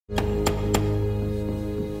You.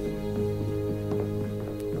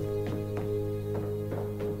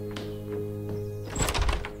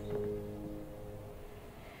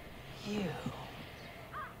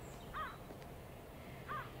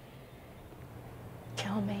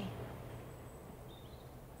 Kill me.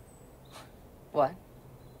 What?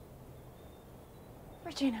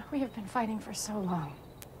 Regina, we have been fighting for so long.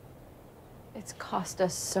 It's cost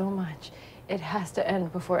us so much. It has to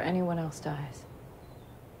end before anyone else dies.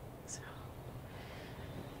 So,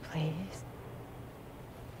 please,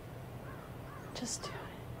 just do it.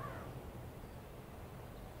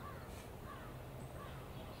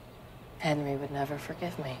 Henry would never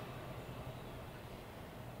forgive me.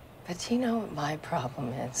 But you know what my problem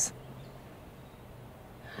is?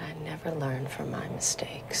 I never learn from my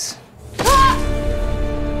mistakes.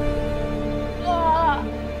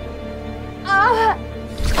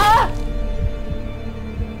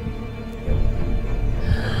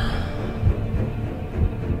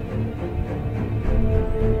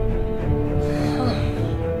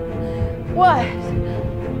 What?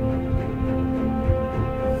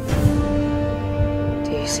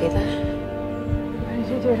 Do you see that? What did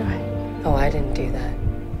you do to me? Oh, I didn't do that.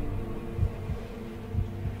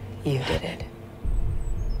 You did it.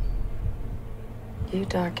 You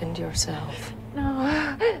darkened yourself.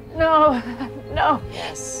 No, no, no.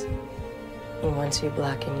 Yes. And once you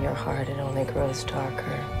blacken your heart, it only grows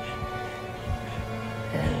darker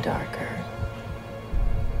and darker.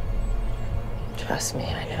 Trust me,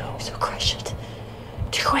 I know. So crush it.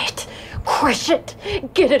 Do it. Crush it.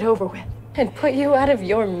 Get it over with. And put you out of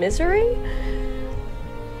your misery?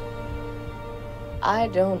 I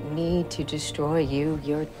don't need to destroy you.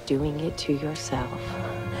 You're doing it to yourself.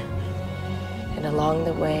 And along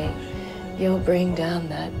the way, you'll bring down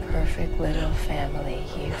that perfect little family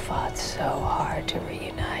you fought so hard to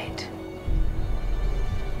reunite.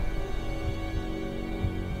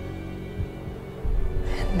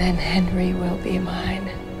 And then Henry will be mine.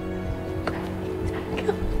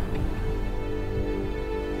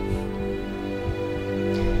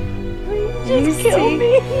 Just kill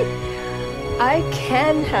me. I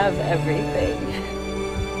can have everything.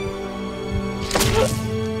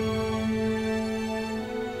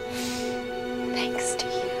 Thanks to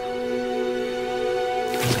you.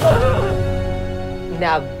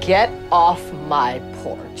 Now get off my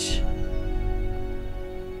porch.